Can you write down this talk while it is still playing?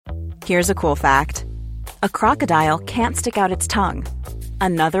Here's a cool fact. A crocodile can't stick out its tongue.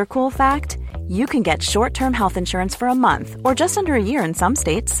 Another cool fact, you can get short-term health insurance for a month or just under a year in some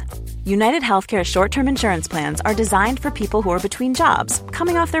states. United Healthcare short-term insurance plans are designed for people who are between jobs,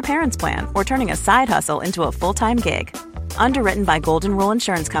 coming off their parents' plan, or turning a side hustle into a full-time gig. Underwritten by Golden Rule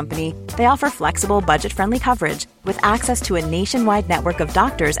Insurance Company, they offer flexible, budget-friendly coverage with access to a nationwide network of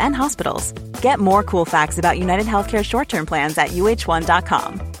doctors and hospitals. Get more cool facts about United Healthcare short-term plans at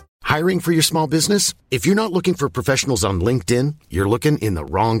uh1.com. Hiring for your small business? If you're not looking for professionals on LinkedIn, you're looking in the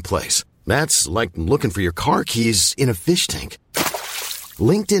wrong place. That's like looking for your car keys in a fish tank.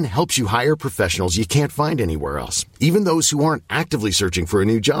 LinkedIn helps you hire professionals you can't find anywhere else, even those who aren't actively searching for a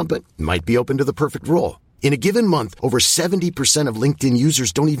new job but might be open to the perfect role. In a given month, over 70% of LinkedIn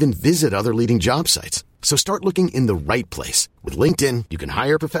users don't even visit other leading job sites. So start looking in the right place. With LinkedIn, you can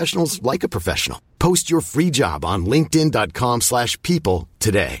hire professionals like a professional. Post your free job on linkedin.com/people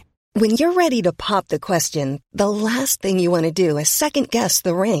today. When you're ready to pop the question, the last thing you want to do is second-guess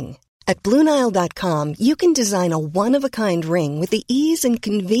the ring. At BlueNile.com, you can design a one-of-a-kind ring with the ease and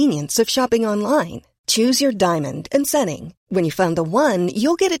convenience of shopping online. Choose your diamond and setting. When you find the one,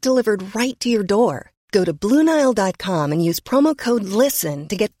 you'll get it delivered right to your door. Go to BlueNile.com and use promo code LISTEN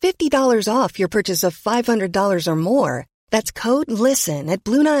to get $50 off your purchase of $500 or more. That's code LISTEN at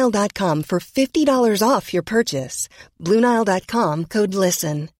BlueNile.com for $50 off your purchase. BlueNile.com, code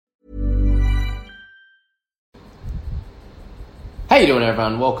LISTEN. How you doing,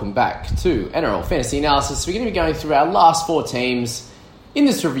 everyone? Welcome back to NRL Fantasy Analysis. We're going to be going through our last four teams in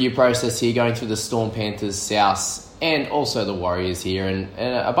this review process here, going through the Storm, Panthers, Souths, and also the Warriors here, and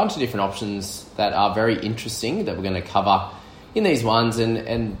a bunch of different options that are very interesting that we're going to cover in these ones.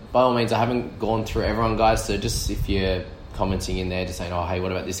 And by all means, I haven't gone through everyone, guys, so just if you're commenting in there, just saying, oh, hey,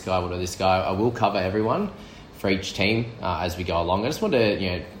 what about this guy, what about this guy, I will cover everyone for each team as we go along. I just want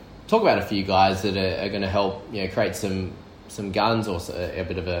to talk about a few guys that are going to help create some guns, or a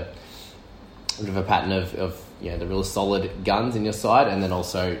bit of a pattern of the real solid guns in your side, and then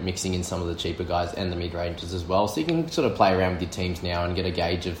also mixing in some of the cheaper guys and the mid-ranges as well, so you can sort of play around with your teams now and get a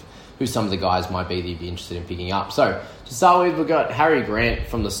gauge of who some of the guys might be that you'd be interested in picking up. So to start with, we've got Harry Grant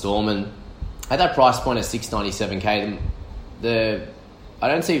from the Storm, and at that price point at $697K, I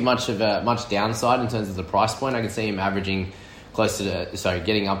don't see much downside in terms of the price point. I can see him averaging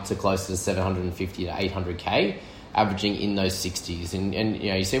getting up to close to 750 to 800K. Averaging in those 60s, and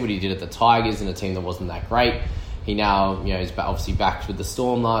you see what he did at the Tigers in a team that wasn't that great. He now is obviously backed with the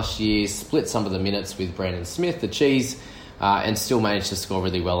Storm last year, split some of the minutes with Brandon Smith, the Cheese, and still managed to score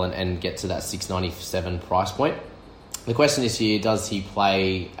really well and get to that $697 price point. The question this year, does he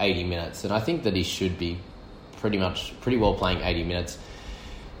play 80 minutes? And I think that he should be pretty well playing 80 minutes.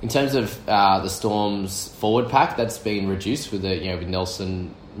 In terms of the Storm's forward pack, that's been reduced with with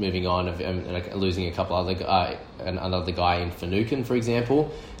Nelson moving on and losing a couple another guy in Finucane, for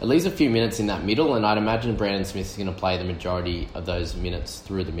example. It leaves a few minutes in that middle, and I'd imagine Brandon Smith is going to play the majority of those minutes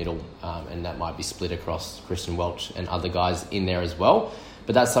through the middle, and that might be split across Christian Welch and other guys in there as well.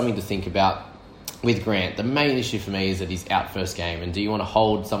 But that's something to think about with Grant. The main issue for me is that he's out first game, and do you want to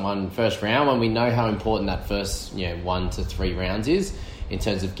hold someone first round when we know how important that first 1 to 3 rounds is in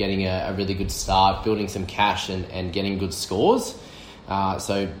terms of getting a really good start, building some cash and getting good scores?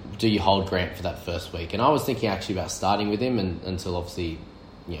 So do you hold Grant for that first week? And I was thinking actually about starting with him until obviously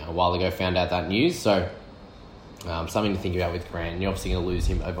a while ago found out that news. So something to think about with Grant. And you're obviously going to lose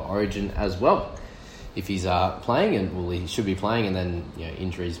him over Origin as well if he's playing, and he should be playing, and then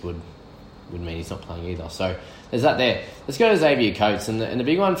injuries would mean he's not playing either. So there's that there. Let's go to Xavier Coates, and the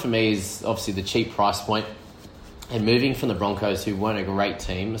big one for me is obviously the cheap price point and moving from the Broncos, who weren't a great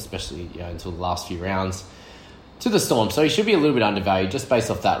team, especially until the last few rounds, to the Storm. So he should be a little bit undervalued just based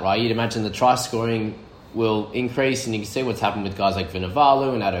off that, right? You'd imagine the try scoring will increase, and you can see what's happened with guys like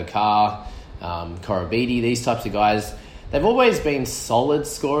Vunivalu and Addo-Carr, Korobidi, these types of guys. They've always been solid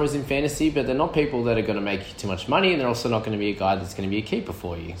scorers in fantasy, but they're not people that are going to make you too much money, and they're also not going to be a guy that's going to be a keeper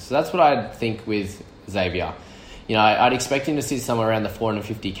for you. So that's what I think with Xavier. I'd expect him to sit somewhere around the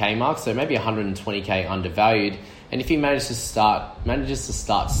 450K mark, so maybe 120K undervalued. And if he manages to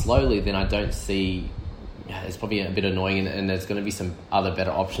start slowly, then I don't see... it's probably a bit annoying, and there's going to be some other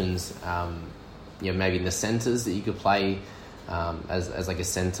better options. Maybe in the centres that you could play as like a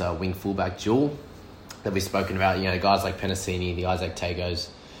centre wing fullback duel that we've spoken about. Guys like Penasini, the Isaac Tagos,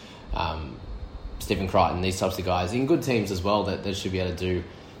 Stephen Crichton, these types of guys in good teams as well that should be able to do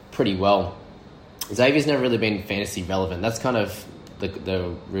pretty well. Xavier's never really been fantasy relevant. That's kind of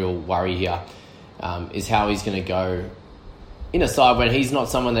the real worry here, is how he's going to go in a side where he's not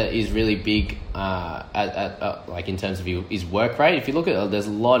someone that is really big like in terms of his work rate. If you look at, there's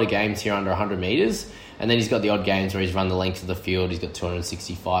a lot of games here under 100 metres, and then he's got the odd games where he's run the length of the field. He's got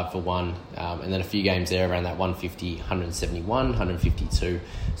 265 for one, and then a few games there around that 150, 171, 152.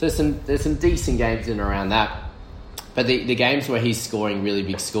 So there's some decent games in and around that. But the games where he's scoring really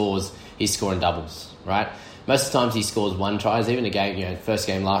big scores, he's scoring doubles, right? Most of the times he scores one tries. Even a game, first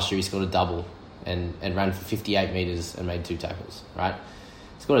game last year, he scored a double and ran for 58 metres and made 2 tackles, right?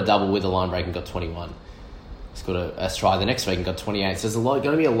 He scored a double with a line break and got 21. He scored a try the next week and got 28. So there's going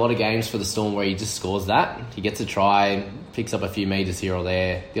to be a lot of games for the Storm where he just scores that. He gets a try, picks up a few metres here or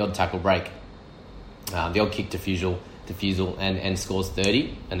there, the odd tackle break, the odd kick defusal, and scores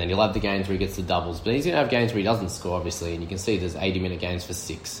 30. And then you'll have the games where he gets the doubles. But he's going to have games where he doesn't score, obviously. And you can see there's 80-minute games for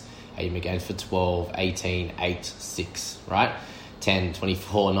 6, 80-minute games for 12, 18, 8, 6, right? 10,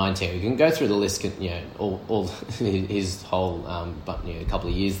 24, 19. We can go through the list, all his whole couple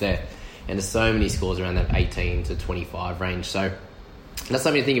of years there. And there's so many scores around that 18 to 25 range. So that's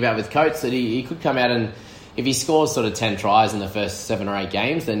something to think about with Coates, that he could come out and if he scores sort of 10 tries in the first 7 or 8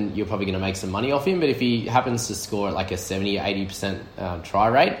 games, then you're probably going to make some money off him. But if he happens to score at like a 70 or 80% try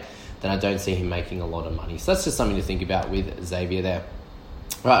rate, then I don't see him making a lot of money. So that's just something to think about with Xavier there.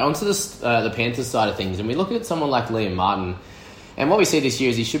 Right, onto the Panthers side of things. And we look at someone like Liam Martin. And what we see this year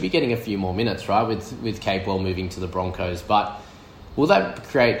is he should be getting a few more minutes, right, with Capewell moving to the Broncos. But will that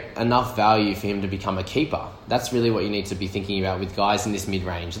create enough value for him to become a keeper? That's really what you need to be thinking about with guys in this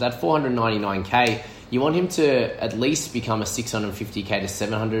mid-range. That 499k, you want him to at least become a 650k to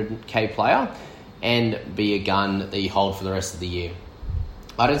 700k player and be a gun that you hold for the rest of the year.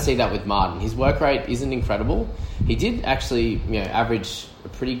 I don't see that with Martin. His work rate isn't incredible. He did actually average a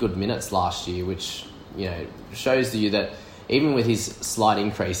pretty good minutes last year, which shows to you that even with his slight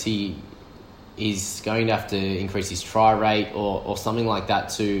increase, he's going to have to increase his try rate or something like that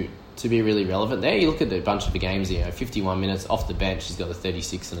to be really relevant there. You look at a bunch of the games, 51 minutes off the bench, he's got a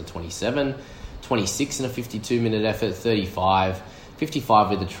 36 and a 27, 26 and a 52-minute effort, 35, 55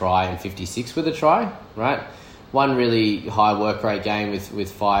 with a try and 56 with a try, right? One really high work rate game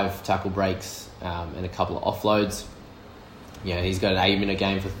with 5 tackle breaks and a couple of offloads. He's got an 8-minute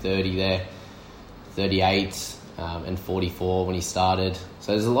game for 30 there, 38 and 44 when he started.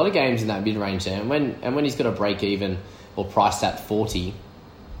 So there's a lot of games in that mid-range there. And when he's got a break even or priced at 40,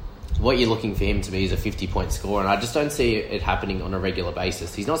 what you're looking for him to be is a 50-point scorer. And I just don't see it happening on a regular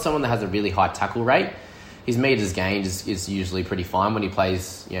basis. He's not someone that has a really high tackle rate. His meters gained is usually pretty fine when he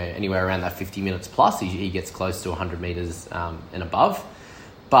plays anywhere around that 50 minutes plus. He gets close to 100 meters and above.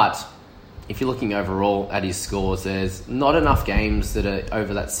 But if you're looking overall at his scores, there's not enough games that are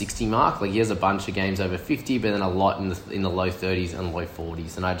over that 60 mark. Like he has a bunch of games over 50, but then a lot in the low 30s and low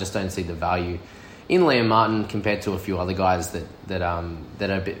 40s. And I just don't see the value in Liam Martin compared to a few other guys that are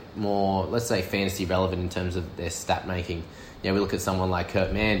a bit more, let's say, fantasy relevant in terms of their stat making. We look at someone like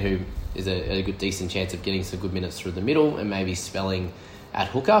Kurt Mann, who is a good decent chance of getting some good minutes through the middle and maybe spelling at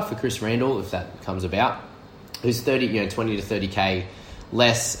hooker for Chris Randall if that comes about. Who's 20 to 30k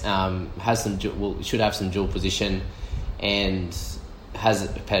less, should have some dual position and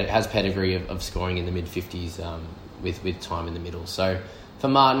has pedigree of scoring in the mid 50s with time in the middle. So for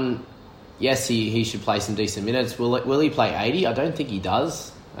Martin, yes, he should play some decent minutes. Will he play 80? I don't think he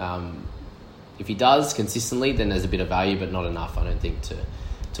does. If he does consistently, then there's a bit of value, but not enough, I don't think, to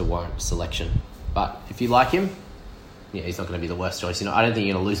warrant selection. But if you like him, he's not going to be the worst choice. I don't think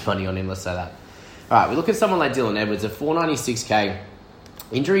you're going to lose money on him, let's say that. All right, we look at someone like Dylan Edwards at 496k.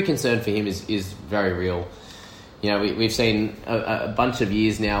 Injury concern for him is very real. We've seen a bunch of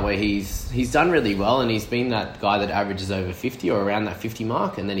years now where he's done really well, and he's been that guy that averages over 50 or around that 50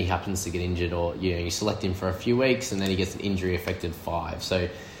 mark, and then he happens to get injured, or you select him for a few weeks and then he gets an injury affected 5. So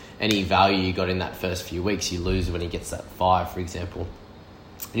any value you got in that first few weeks, you lose when he gets that 5, for example.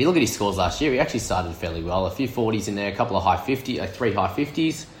 And you look at his scores last year, he actually started fairly well. A few 40s in there, a couple of high 50s, like 3 high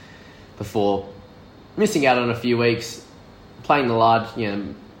 50s before missing out on a few weeks, playing the large,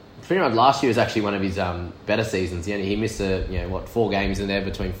 pretty much last year was actually one of his better seasons. He missed 4 games in there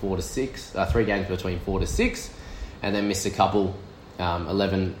between 4 to 6, 3 games between 4 to 6, and then missed a couple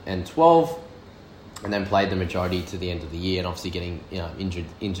 11 and 12, and then played the majority to the end of the year, and obviously getting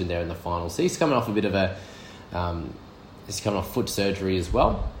injured there in the final. So he's coming off a bit of he's coming off foot surgery as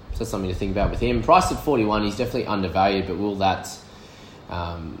well. So that's something to think about with him. Priced at 41, he's definitely undervalued, but will that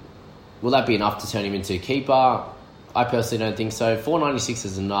be enough to turn him into a keeper? I personally don't think so. 496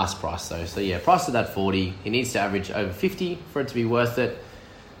 is a nice price though. So priced at that 40, he needs to average over 50 for it to be worth it.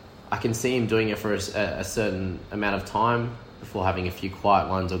 I can see him doing it for a certain amount of time before having a few quiet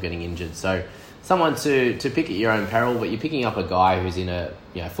ones or getting injured. So someone to pick at your own peril, but you're picking up a guy who's in a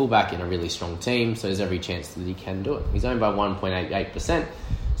fullback in a really strong team, so there's every chance that he can do it. He's owned by 1.88%, so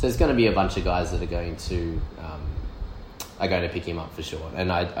there's going to be a bunch of guys that are going to pick him up for sure,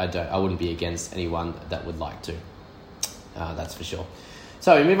 and I wouldn't be against anyone that would like to. That's for sure.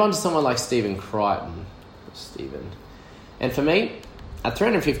 So we move on to someone like Stephen Crichton. And for me, at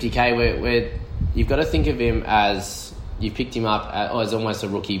 350k, where you've got to think of him as you picked him up as almost a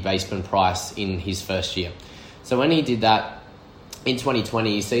rookie basement price in his first year. So when he did that in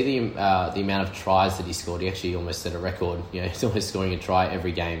 2020, you see the amount of tries that he scored. He actually almost set a record. He's almost scoring a try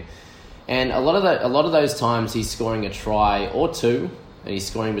every game, and a lot of those times he's scoring a try or two, and he's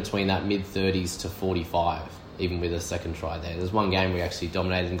scoring between that mid-30s to 45. Even with a second try there. There's one game we actually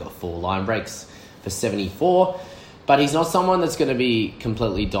dominated and got 4 line breaks for 74, but he's not someone that's going to be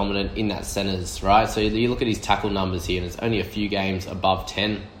completely dominant in that centres, right? So you look at his tackle numbers here, and it's only a few games above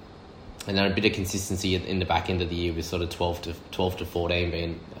 10, and then a bit of consistency in the back end of the year with sort of 12 to 14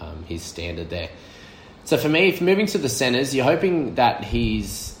 being his standard there. So for me, if moving to the centres, you're hoping that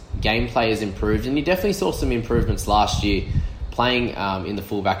his gameplay has improved, and you definitely saw some improvements last year. Playing in the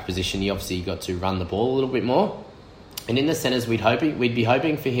fullback position, you obviously got to run the ball a little bit more. And in the centres, we'd be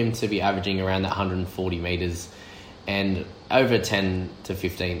hoping for him to be averaging around that 140 metres and over 10 to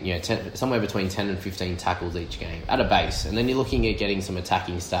 15, somewhere between 10 and 15 tackles each game at a base. And then you're looking at getting some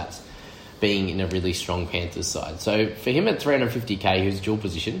attacking stats being in a really strong Panthers side. So for him at 350k, who's dual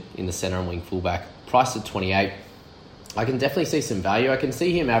position in the centre and wing fullback, priced at 28, I can definitely see some value. I can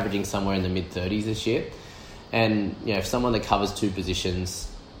see him averaging somewhere in the mid-30s this year. And, if someone that covers 2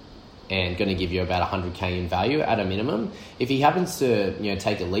 positions and going to give you about 100k in value at a minimum, if he happens to,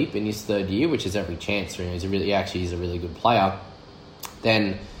 take a leap in his third year, which is every chance, he's a really good player,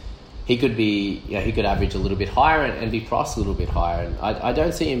 then he could be, he could average a little bit higher and be priced a little bit higher. And I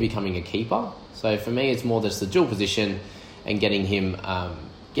don't see him becoming a keeper. So for me, it's more just the dual position and getting him at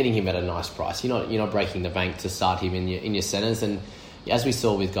a nice price. You're not breaking the bank to start him in your centres. And as we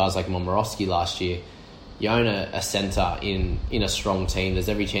saw with guys like Momorowski last year, you own a centre in a strong team, there's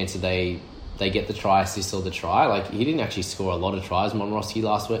every chance that they get the try assist or the try. Like, he didn't actually score a lot of tries, Momorowski,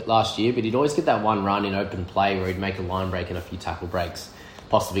 last year, but he'd always get that one run in open play where he'd make a line break and a few tackle breaks,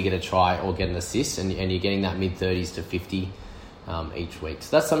 possibly get a try or get an assist, and you're getting that mid-30s to 50 each week.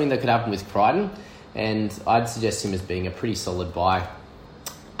 So that's something that could happen with Crichton, and I'd suggest him as being a pretty solid buy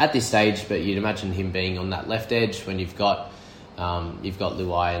at this stage, but you'd imagine him being on that left edge when you've got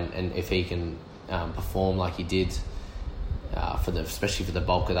Luai, and if he can perform like he did especially for the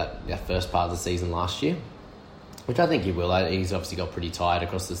bulk of that first part of the season last year, which I think he will. He's obviously got pretty tired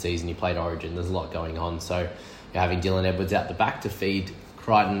across the season. He played Origin. There's a lot going on. So you're having Dylan Edwards out the back to feed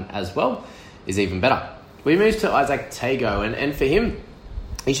Crichton as well is even better. We move to Isaac Tago, and for him,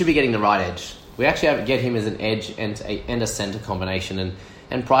 he should be getting the right edge. We actually get him as an edge and a centre combination,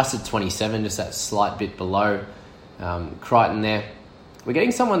 and priced at 27, just that slight bit below Crichton there. We're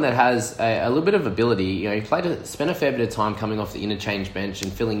getting someone that has a little bit of ability. He spent a fair bit of time coming off the interchange bench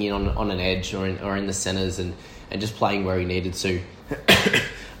and filling in on an edge or in the centres and just playing where he needed to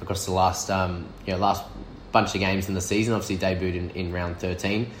across the last bunch of games in the season. Obviously debuted in round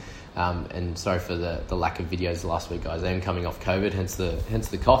 13. And sorry for the lack of videos last week, guys. I am coming off COVID, hence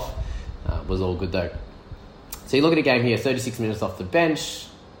the cough. Was all good though. So you look at a game here, 36 minutes off the bench.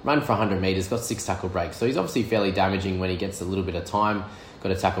 Run for 100 metres, got 6 tackle breaks. So he's obviously fairly damaging when he gets a little bit of time.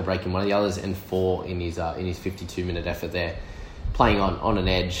 Got a tackle break in one of the others and 4 in his 52-minute effort there. Playing on an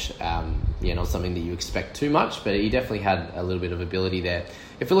edge, not something that you expect too much, but he definitely had a little bit of ability there.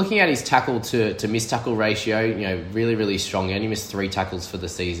 If we're looking at his tackle to miss tackle ratio, really, really strong. He only missed 3 tackles for the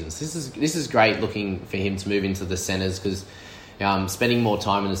season. So this is great looking for him to move into the centres because spending more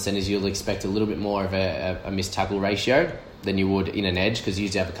time in the centres, you'll expect a little bit more of a missed tackle ratio than you would in an edge, because you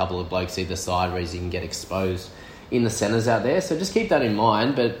usually have a couple of blokes either side where you can get exposed in the centres out there. So just keep that in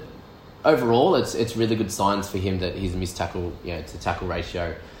mind. But overall, it's really good signs for him that his missed tackle to tackle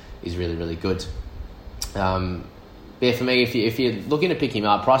ratio is really, really good. For me, if you're looking to pick him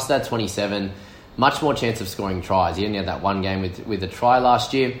up, priced at 27, much more chance of scoring tries. He only had that one game with a try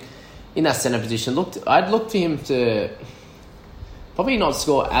last year in that centre position. I'd look for him to probably not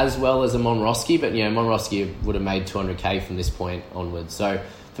score as well as a Momorowski, but Momorowski would have made 200k from this point onwards. So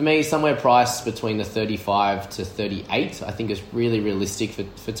for me, somewhere priced between the 35 to 38, I think is really realistic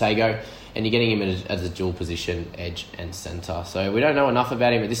for Tago, and you're getting him as a dual position, edge and centre. So we don't know enough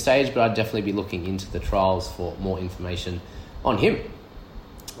about him at this stage, but I'd definitely be looking into the trials for more information on him.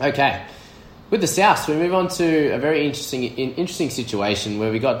 Okay, with the Souths, we move on to a very interesting situation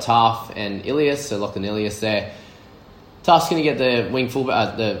where we got Taaffe and Ilias, so Lachlan Ilias there. Taft's going to get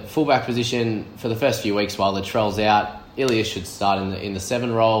the fullback position for the first few weeks while Latrell's out. Ilias should start in the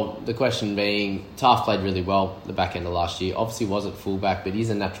 7 role. The question being, Taft played really well the back end of last year. Obviously wasn't fullback, but he's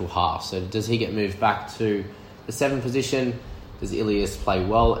a natural half. So does he get moved back to the 7 position? Does Ilias play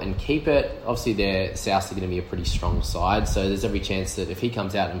well and keep it? Obviously, their South are going to be a pretty strong side, so there's every chance that if he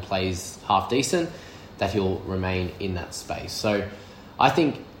comes out and plays half decent, that he'll remain in that space. So I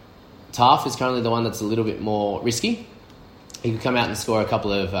think Taft is currently the one that's a little bit more risky. He could come out and score a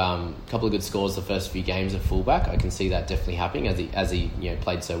couple of good scores the first few games at fullback. I can see that definitely happening as he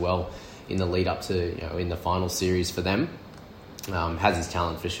played so well in the lead up to in the final series for them. Has his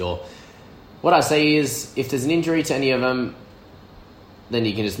talent for sure. What I say is, if there's an injury to any of them, then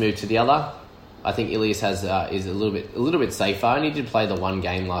you can just move to the other. I think Ilias is a little bit safer. I only did play the 1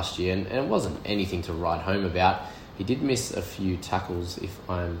 game last year, and it wasn't anything to write home about. He did miss a few tackles, if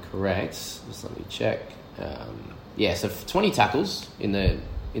I'm correct. Just let me check. So 20 tackles in the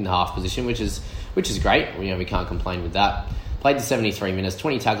half position, which is great. We can't complain with that. Played the 73 minutes,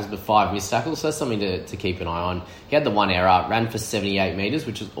 20 tackles but 5 missed tackles, so that's something to keep an eye on. He had the 1 error, ran for 78 metres,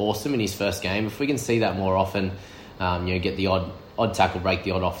 which was awesome in his first game. If we can see that more often, get the odd tackle break,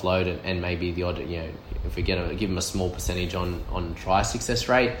 the odd offload, and maybe the odd, if we give him a small percentage on try success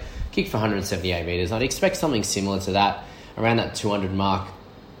rate, kicked for 178 metres. I'd expect something similar to that, around that 200 mark,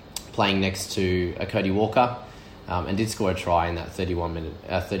 playing next to Cody Walker, and did score a try in that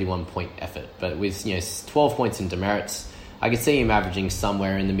 31-point effort. But with 12 points in demerits, I could see him averaging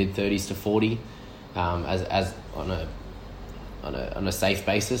somewhere in the mid-30s to 40 as on a safe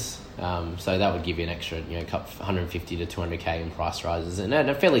basis. So that would give you an extra 150 to 200k in price rises, and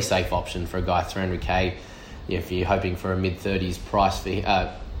a fairly safe option for a guy 300k. If you're hoping for a mid-30s price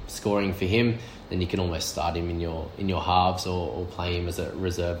for scoring for him, then you can almost start him in your halves or play him as a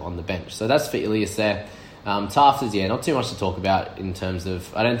reserve on the bench. So that's for Ilias there. Taft is not too much to talk about in terms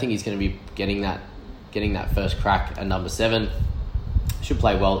of, I don't think he's going to be getting that first crack at number 7. Should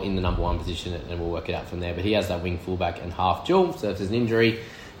play well in the number 1 position, and we'll work it out from there. But he has that wing fullback and half dual, so if there's an injury,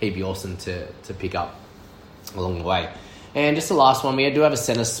 he'd be awesome to pick up along the way. And just the last one, we do have a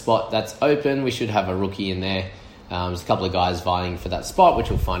centre spot that's open. We should have a rookie in there. There's a couple of guys vying for that spot,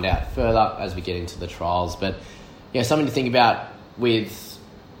 which we'll find out further as we get into the trials. But something to think about with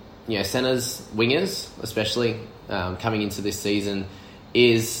centres, wingers especially, coming into this season,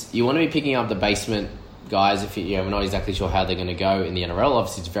 is you want to be picking up the basement guys if we're not exactly sure how they're going to go in the NRL.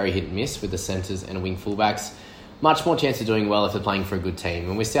 Obviously, it's very hit and miss with the centres and wing fullbacks. Much more chance of doing well if they're playing for a good team.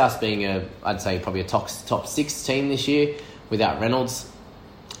 And with South being I'd say probably a top 6 team this year without Reynolds,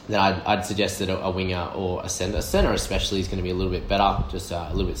 then I'd suggest that a winger or a centre especially is going to be a little bit better, just a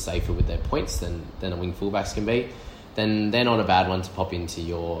little bit safer with their points than a wing fullbacks can be. Then they're not a bad one to pop into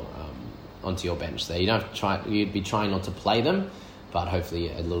onto your bench there. You'd be trying not to play them, but hopefully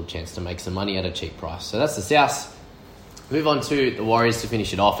a little chance to make some money at a cheap price. So that's the South. Move on to the Warriors to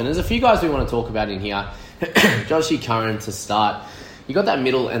finish it off. And there's a few guys we want to talk about in here. Joshi Curran to start. You got that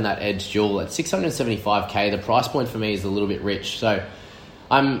middle and that edge dual at 675k. The price point for me is a little bit rich. So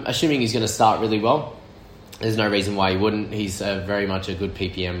I'm assuming he's going to start really well. There's no reason why he wouldn't. He's very much a good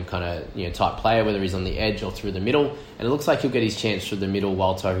PPM kind of type player, whether he's on the edge or through the middle. And it looks like he'll get his chance through the middle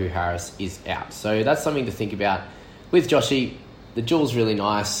while Tohu Harris is out. So that's something to think about. With Joshi, the dual's really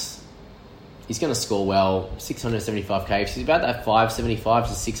nice. He's going to score well, 675k. If he's about that 575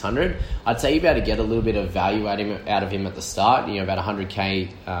 to 600, I'd say you better get a little bit of value out of him at the start, about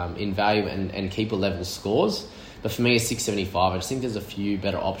 100k in value and keep a level scores. But for me, it's 675. I just think there's a few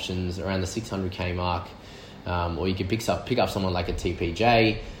better options around the 600k mark. Or you could pick up someone like a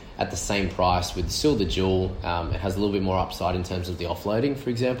TPJ at the same price with still the dual. It has a little bit more upside in terms of the offloading, for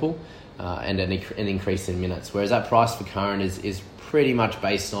example, and an increase in minutes. Whereas that price for Curran is pretty much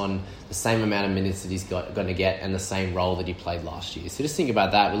based on the same amount of minutes that he's going to get and the same role that he played last year. So just think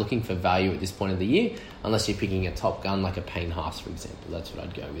about that. We're looking for value at this point of the year, unless you're picking a top gun like a Payne Haas, for example. That's what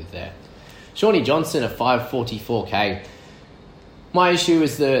I'd go with there. Shawnee Johnson at 544k. My issue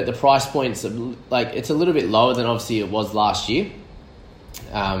is the price points. It's a little bit lower than obviously it was last year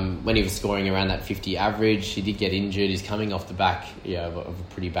when he was scoring around that 50 average. He did get injured. He's coming off the back of a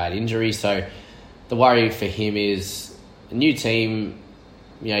pretty bad injury. So the worry for him is a new team.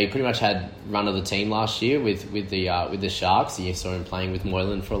 He pretty much had run of the team last year with the Sharks. You saw him playing with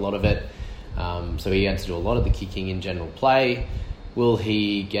Moylan for a lot of it. So he had to do a lot of the kicking in general play. Will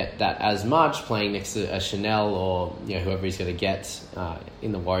he get that as much playing next to a Chanel or whoever he's going to get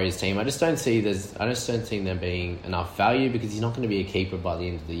in the Warriors team? I just don't see there being enough value because he's not going to be a keeper by the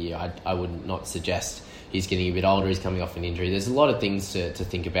end of the year. I would not suggest. He's getting a bit older. He's coming off an injury. There's a lot of things to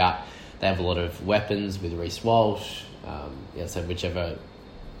think about. They have a lot of weapons with Reece Walsh, so whichever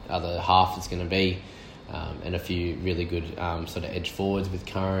other half it's going to be, and a few really good sort of edge forwards with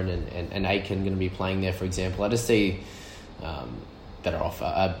Curran and Aiken going to be playing there, for example. I just see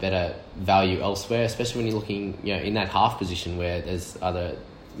better value elsewhere, especially when you're looking, in that half position where there's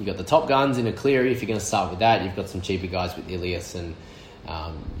you've got the top guns in a Cleary. If you're going to start with that, you've got some cheaper guys with Ilias, and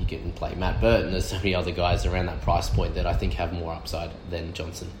you can play Matt Burton. There's so many other guys around that price point that I think have more upside than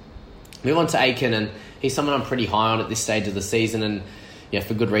Johnson. Move on to Aiken, and he's someone I'm pretty high on at this stage of the season, and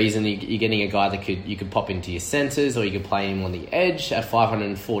for good reason. You're getting a guy that you could pop into your centres, or you could play him on the edge at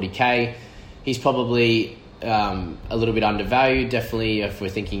 540k. He's probably a little bit undervalued. Definitely, if we're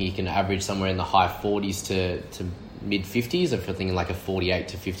thinking he can average somewhere in the high 40s to mid 50s, if we're thinking like a 48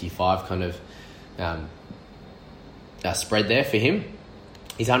 to 55 kind of spread there for him.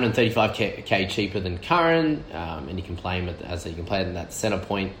 He's 135k cheaper than Curran, and you can play him in that centre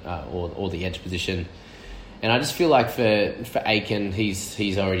point or the edge position. And I just feel like for Aiken,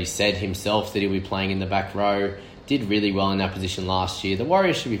 he's already said himself that he'll be playing in the back row. Did really well in that position last year. The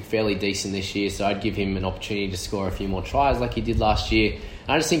Warriors should be fairly decent this year, so I'd give him an opportunity to score a few more tries like he did last year.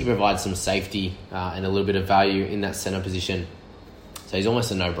 And I just think he provides some safety and a little bit of value in that centre position. So he's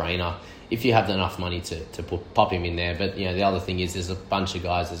almost a no-brainer if you have enough money to pop him in there. But the other thing is there's a bunch of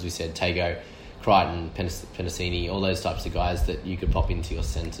guys, as we said, Tago, Crichton, Penasini, all those types of guys that you could pop into your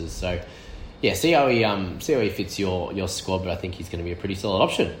centres. So see how he fits your squad, but I think he's going to be a pretty solid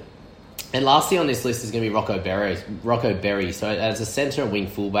option. And lastly on this list is going to be Rocco Berry. So as a centre and wing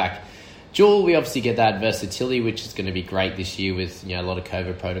fullback, dual, we obviously get that versatility, which is going to be great this year with a lot of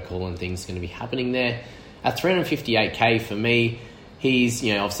COVID protocol and things going to be happening there. At 358k for me, he's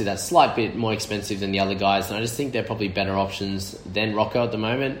obviously that slight bit more expensive than the other guys, and I just think they're probably better options than Rocco at the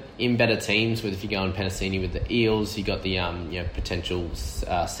moment in better teams. If you go on Penasini with the Eels, you got the potential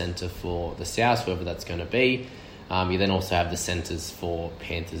centre for the South, whoever that's going to be. You then also have the centres for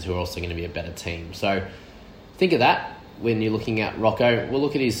Panthers, who are also going to be a better team. So think of that when you're looking at Rocco. We'll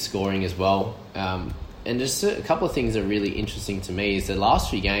look at his scoring as well. And just a couple of things that are really interesting to me is the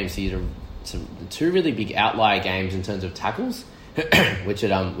last few games, he had two really big outlier games in terms of tackles, which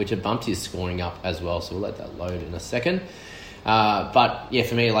had bumped his scoring up as well. So we'll let that load in a second. But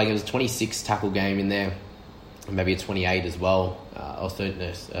for me, it was a 26 tackle game in there, maybe a 28 as well, or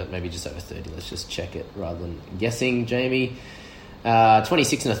 30, maybe just over 30. Let's just check it rather than guessing, Jamie.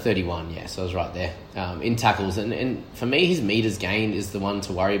 26 and a 31, so I was right there in tackles. And for me, his metres gained is the one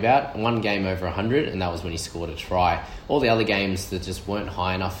to worry about. One game over 100, and that was when he scored a try. All the other games that just weren't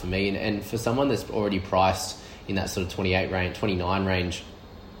high enough for me. And for someone that's already priced in that sort of 28 range, 29 range,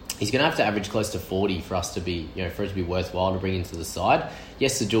 he's going to have to average close to 40 for us to be, for it to be worthwhile to bring into the side.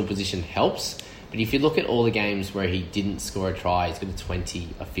 Yes, the dual position helps, but if you look at all the games where he didn't score a try, he's got a 20,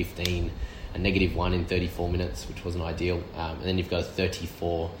 a 15, a -1 in 34 minutes, which wasn't ideal. And then you've got a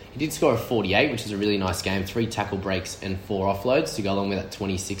 34. He did score a 48, which is a really nice game. 3 tackle breaks and 4 offloads to go along with that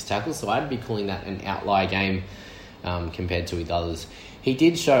 26 tackles. So I'd be calling that an outlier game compared to with others. He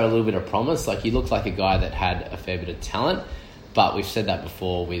did show a little bit of promise. He looked like a guy that had a fair bit of talent, but we've said that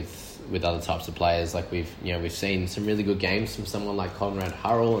before with other types of players. We've seen some really good games from someone like Conrad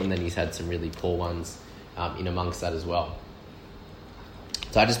Hurrell, and then he's had some really poor ones in amongst that as well.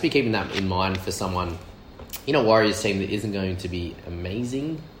 So I'd just be keeping that in mind for someone in a Warriors team that isn't going to be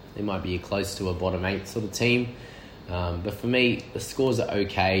amazing. They might be close to a bottom 8 sort of team. But for me, the scores are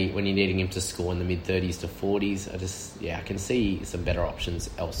okay when you're needing him to score in the mid-30s to 40s. I can see some better options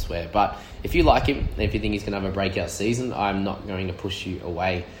elsewhere. But if you like him, if you think he's going to have a breakout season, I'm not going to push you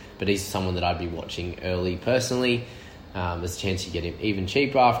away. But he's someone that I'd be watching early personally. There's a chance you get him even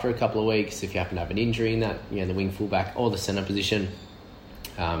cheaper after a couple of weeks if you happen to have an injury in that, the wing fullback or the centre position.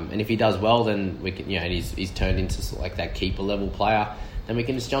 And if he does well, then we can, and he's turned into sort of like that keeper level player, then we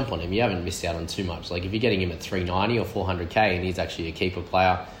can just jump on him. You haven't missed out on too much. If you're getting him at 390 or 400k and he's actually a keeper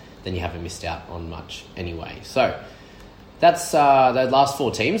player, then you haven't missed out on much anyway. So that's the last 4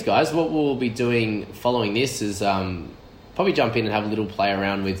 teams, guys. What we'll be doing following this is probably jump in and have a little play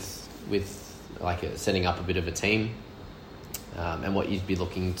around with setting up a bit of a team. And what you'd be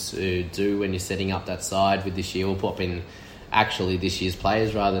looking to do when you're setting up that side with this year. We'll pop in actually this year's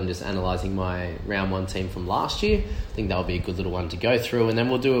players rather than just analysing my round 1 team from last year. I think that'll be a good little one to go through, and then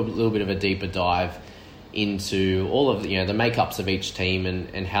we'll do a little bit of a deeper dive into all of the makeups of each team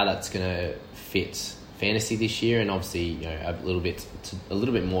and how that's going to fit fantasy this year, and obviously a little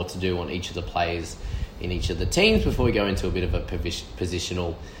bit more to do on each of the players in each of the teams before we go into a bit of a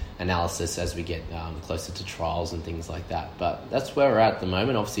positional analysis as we get closer to trials and things like that. But that's where we're at the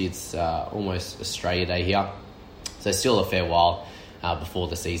moment. Obviously it's almost Australia Day here, so still a fair while before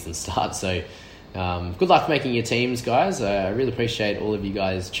the season starts. So good luck making your teams, guys. I really appreciate all of you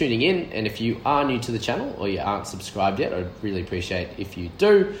guys tuning in. And if you are new to the channel or you aren't subscribed yet, I'd really appreciate if you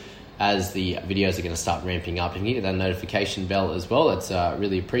do, as the videos are going to start ramping up, and you get that notification bell as well. It's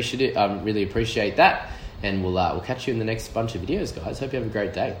really appreciate that. And we'll catch you in the next bunch of videos, guys. Hope you have a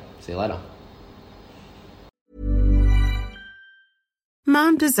great day. See you later.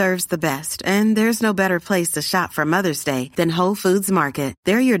 Mom deserves the best, and there's no better place to shop for Mother's Day than Whole Foods Market.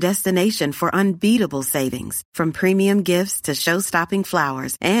 They're your destination for unbeatable savings, from premium gifts to show-stopping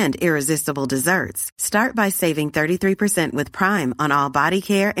flowers and irresistible desserts. Start by saving 33% with Prime on all body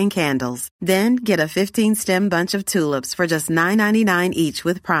care and candles. Then get a 15-stem bunch of tulips for just $9.99 each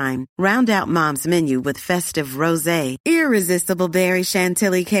with Prime. Round out Mom's menu with festive rosé, irresistible berry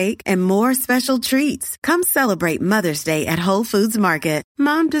chantilly cake, and more special treats. Come celebrate Mother's Day at Whole Foods Market.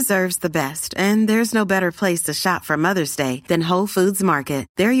 Mom deserves the best, and there's no better place to shop for Mother's Day than Whole Foods Market.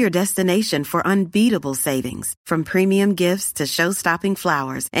 They're your destination for unbeatable savings, from premium gifts to show-stopping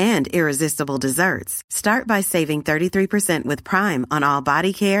flowers and irresistible desserts. Start by saving 33% with Prime on all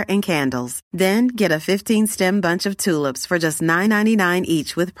body care and candles. Then get a 15-stem bunch of tulips for just $9.99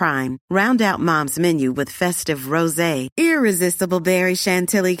 each with Prime. Round out Mom's menu with festive rosé, irresistible berry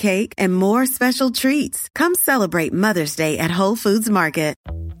chantilly cake, and more special treats. Come celebrate Mother's Day at Whole Foods Market.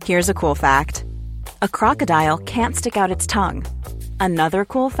 Here's a cool fact. A crocodile can't stick out its tongue. Another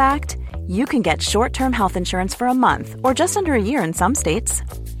cool fact, you can get short-term health insurance for a month or just under a year in some states.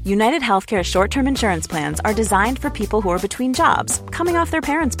 United Healthcare short-term insurance plans are designed for people who are between jobs, coming off their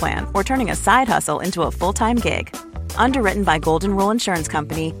parents' plan, or turning a side hustle into a full-time gig. Underwritten by Golden Rule Insurance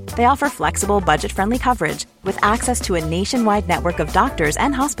Company, they offer flexible, budget-friendly coverage with access to a nationwide network of doctors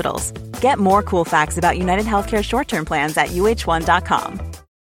and hospitals. Get more cool facts about United Healthcare short-term plans at uh1.com.